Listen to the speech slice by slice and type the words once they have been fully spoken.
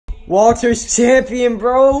Walter's champion,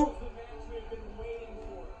 bro.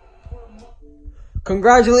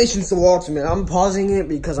 Congratulations to Walter, man. I'm pausing it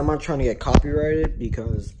because I'm not trying to get copyrighted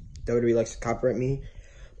because WWE likes to copyright me.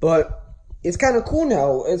 But it's kind of cool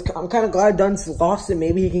now. I'm kind of glad Dunn's lost it.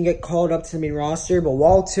 Maybe he can get called up to the main roster. But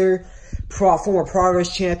Walter, former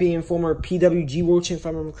Progress champion, former PWG World Champion, if I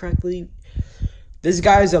remember correctly. This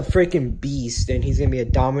guy's a freaking beast, and he's going to be a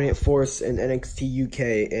dominant force in NXT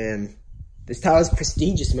UK. And this title is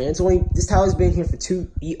prestigious, man. This title has been here for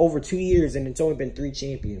over 2 years, and it's only been 3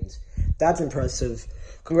 champions. That's impressive.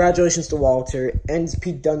 Congratulations to Walter. Ends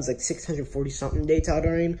Pete Dunne's like 640-something day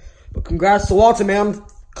title reign. But congrats to Walter, man.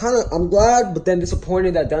 I'm glad, but then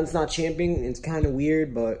disappointed that Dunne's not champion. It's kind of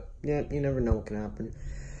weird, but yeah, you never know what can happen.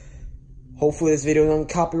 Hopefully this video is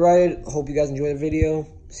uncopyrighted. Hope you guys enjoy the video.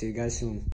 See you guys soon.